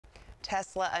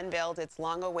Tesla unveiled its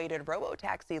long-awaited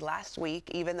robo-taxi last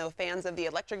week, even though fans of the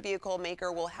electric vehicle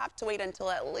maker will have to wait until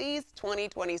at least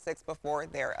 2026 before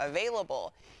they're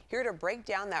available. Here to break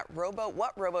down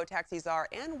what robo-taxis are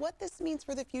and what this means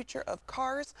for the future of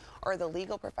cars are the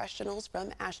legal professionals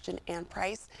from Ashton &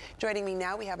 Price. Joining me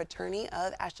now, we have attorney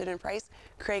of Ashton & Price,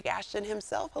 Craig Ashton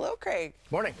himself. Hello, Craig.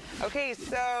 Morning. Okay,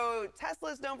 so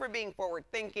Tesla is known for being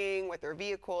forward-thinking with their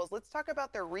vehicles. Let's talk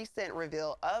about their recent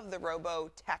reveal of the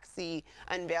robo-taxi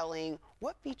unveiling.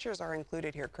 What features are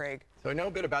included here, Craig? So I know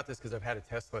a bit about this because I've had a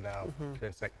Tesla now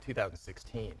since like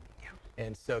 2016. Yeah.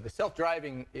 And so the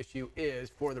self-driving issue is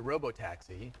for the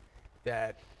robo-taxi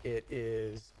that it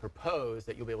is proposed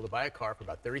that you'll be able to buy a car for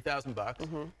about 30,000 bucks.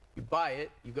 You buy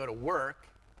it, you go to work,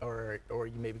 or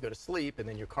you maybe go to sleep, and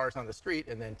then your car's on the street,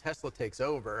 and then Tesla takes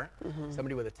over.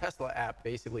 Somebody with a Tesla app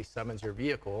basically summons your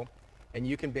vehicle, and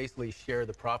you can basically share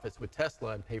the profits with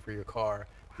Tesla and pay for your car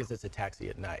because it's a taxi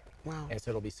at night. Wow. And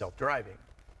so it'll be self-driving.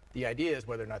 The idea is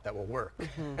whether or not that will work.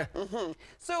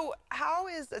 So how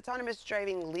is autonomous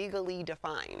driving legally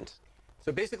defined?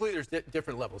 So basically there's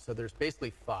different levels. So there's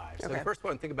basically 5. So Okay. the first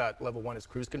one, think about level 1 is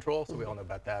cruise control. So we all know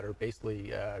about that, or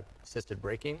basically assisted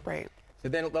braking. Right. So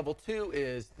then level 2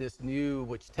 is this new,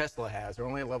 which Tesla has. They're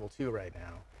only at level 2 right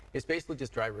now. It's basically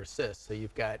just driver assist. So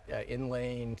you've got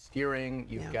in-lane steering,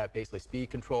 you've got basically speed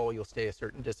control. You'll stay a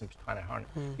certain distance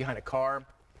behind a car.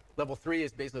 Level 3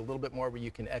 is basically a little bit more where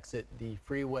you can exit the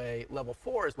freeway. Level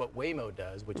 4 is what Waymo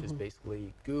does, which is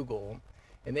basically Google.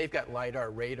 And they've got LiDAR,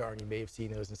 radar, and you may have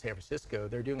seen those in San Francisco.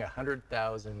 They're doing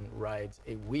 100,000 rides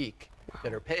a week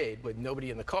that are paid with nobody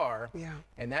in the car. Yeah.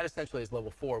 And that essentially is level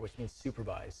 4, which means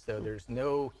supervised. So there's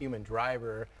no human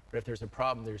driver, but if there's a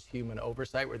problem, there's human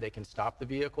oversight where they can stop the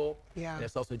vehicle. Yeah. And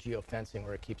it's also geofencing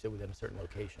where it keeps it within a certain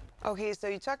location. Okay, so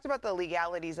you talked about the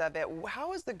legalities of it.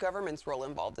 How is the government's role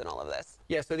involved in all of this?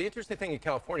 Yeah, so the interesting thing in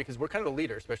California, because we're kind of the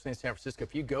leader, especially in San Francisco,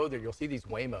 if you go there, you'll see these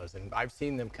Waymos, and I've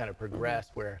seen them kind of progress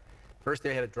where first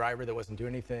they had a driver that wasn't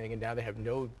doing anything, and now they have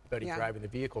nobody driving the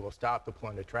vehicle. They'll stop, they'll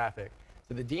pull into traffic.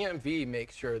 So the DMV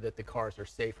makes sure that the cars are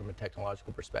safe from a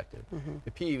technological perspective.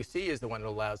 The PUC is the one that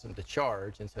allows them to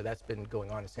charge, and so that's been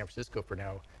going on in San Francisco for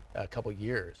now a couple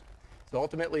years. So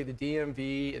ultimately the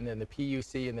DMV and then the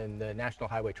PUC and then the National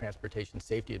Highway Transportation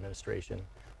Safety Administration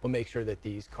will make sure that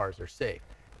these cars are safe.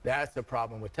 That's the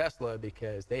problem with Tesla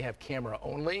because they have camera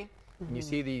only. And you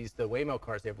see the Waymo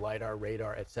cars, they have LiDAR,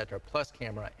 radar, et cetera, plus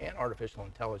camera and artificial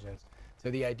intelligence. So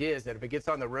the idea is that if it gets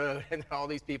on the road and all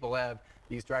these people have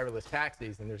these driverless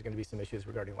taxis, then there's going to be some issues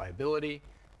regarding liability.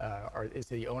 Is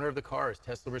the owner of the car, is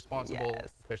Tesla responsible,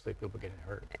 especially if people are getting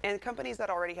hurt? And companies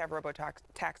that already have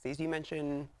robo-taxis, you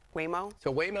mentioned Waymo?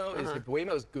 So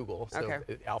Waymo is Google, so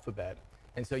Alphabet.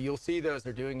 And so you'll see those,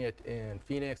 they're doing it in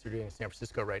Phoenix, they're doing it in San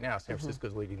Francisco right now. San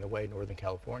Francisco's leading the way, Northern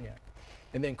California.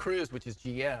 And then Cruise, which is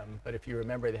GM, but if you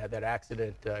remember, they had that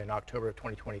accident in October of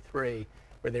 2023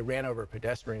 where they ran over a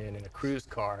pedestrian in a Cruise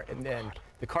car, and then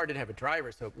the car didn't have a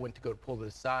driver, so it went to go pull to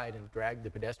the side and drag the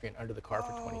pedestrian under the car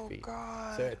for 20 feet.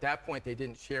 God. So at that point, they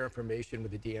didn't share information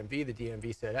with the DMV. The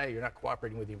DMV said, hey, you're not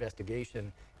cooperating with the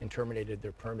investigation, and terminated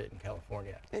their permit in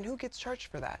California. And who gets charged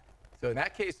for that? So in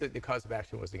that case, the cause of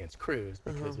action was against Cruise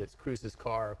because it's Cruise's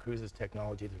car, Cruise's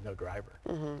technology, there's no driver.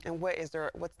 And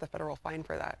what's the federal fine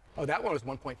for that? Oh, that one was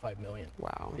 1.5 million.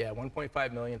 Wow. Yeah,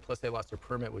 1.5 million, plus they lost their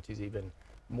permit, which is even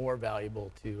more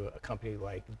valuable to a company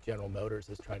like General Motors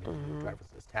that's trying to do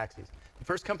driverless taxis. The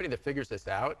first company that figures this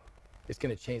out is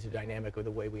going to change the dynamic of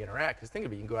the way we interact. Because think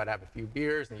of it, you can go out and have a few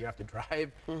beers, and you have to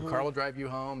drive. The car will drive you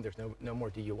home. There's no more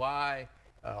DUI.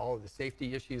 All of the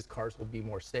safety issues, cars will be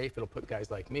more safe. It'll put guys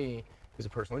like me, who's a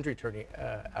personal injury attorney,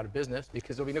 out of business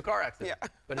because there'll be no car accident.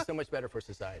 But it's so much better for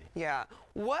society. Yeah.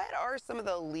 What are some of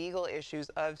the legal issues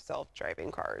of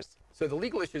self-driving cars? So the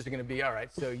legal issues are going to be, all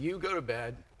right, so you go to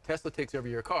bed, Tesla takes over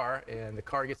your car, and the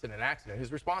car gets in an accident.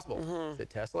 Who's responsible? Is it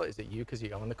Tesla? Is it you because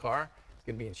you own the car? It's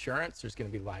going to be insurance. There's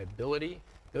going to be liability.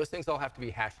 Those things all have to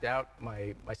be hashed out.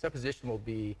 My supposition will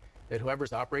be that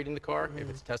whoever's operating the car, if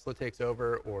it's Tesla takes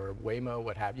over or Waymo,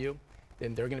 what have you,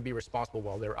 then they're going to be responsible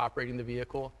while they're operating the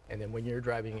vehicle. And then when you're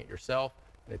driving it yourself,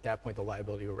 and at that point, the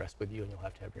liability will rest with you, and you'll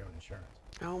have to have your own insurance.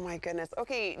 Oh my goodness.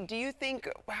 Okay, do you think,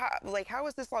 how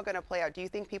is this all going to play out? Do you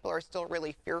think people are still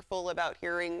really fearful about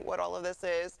hearing what all of this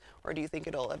is? Or do you think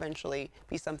it'll eventually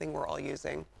be something we're all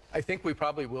using? I think we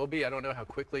probably will be. I don't know how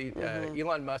quickly.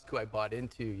 Elon Musk, who I bought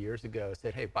into years ago,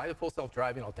 said, hey, buy the full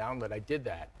self-driving, I'll download. I did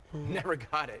that. Never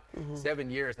got it. 7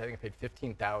 years, I think I paid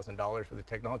 $15,000 for the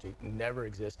technology. Never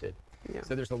existed.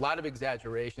 So there's a lot of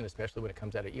exaggeration, especially when it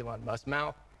comes out of Elon Musk's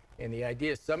mouth. And the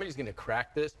idea is somebody's going to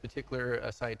crack this particular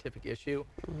scientific issue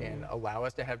and allow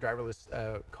us to have driverless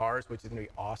cars, which is going to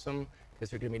be awesome because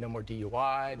there's going to be no more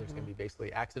DUI. There's going to be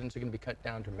basically accidents are going to be cut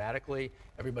down dramatically.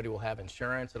 Everybody will have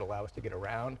insurance that allow us to get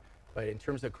around. But in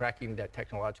terms of cracking that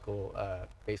technological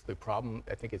basically problem,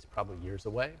 I think it's probably years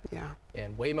away. Yeah.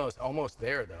 And Waymo's almost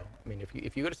there, though. I mean,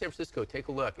 if you go to San Francisco, take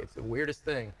a look. It's the weirdest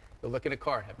thing. You'll look in a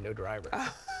car and have no driver. I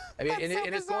mean,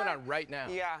 and it's going on right now.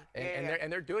 Yeah.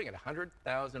 And they're doing it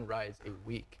 100,000 rides a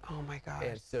week. Oh my gosh.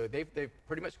 And so they've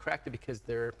pretty much cracked it because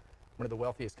they're one of the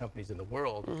wealthiest companies in the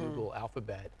world, Google,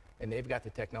 Alphabet, and they've got the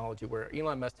technology where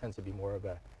Elon Musk tends to be more of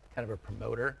a kind of a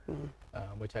promoter,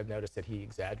 which I've noticed that he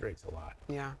exaggerates a lot.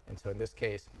 Yeah. And so in this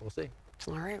case, we'll see.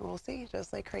 All right, we'll see.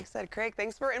 Just like Craig said. Craig,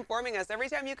 thanks for informing us every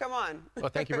time you come on. Well,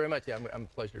 thank you very much. Yeah, I'm a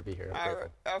pleasure to be here.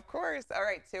 Of course. All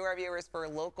right, to our viewers, for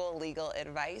local legal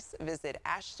advice, visit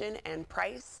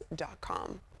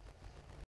ashtonandprice.com.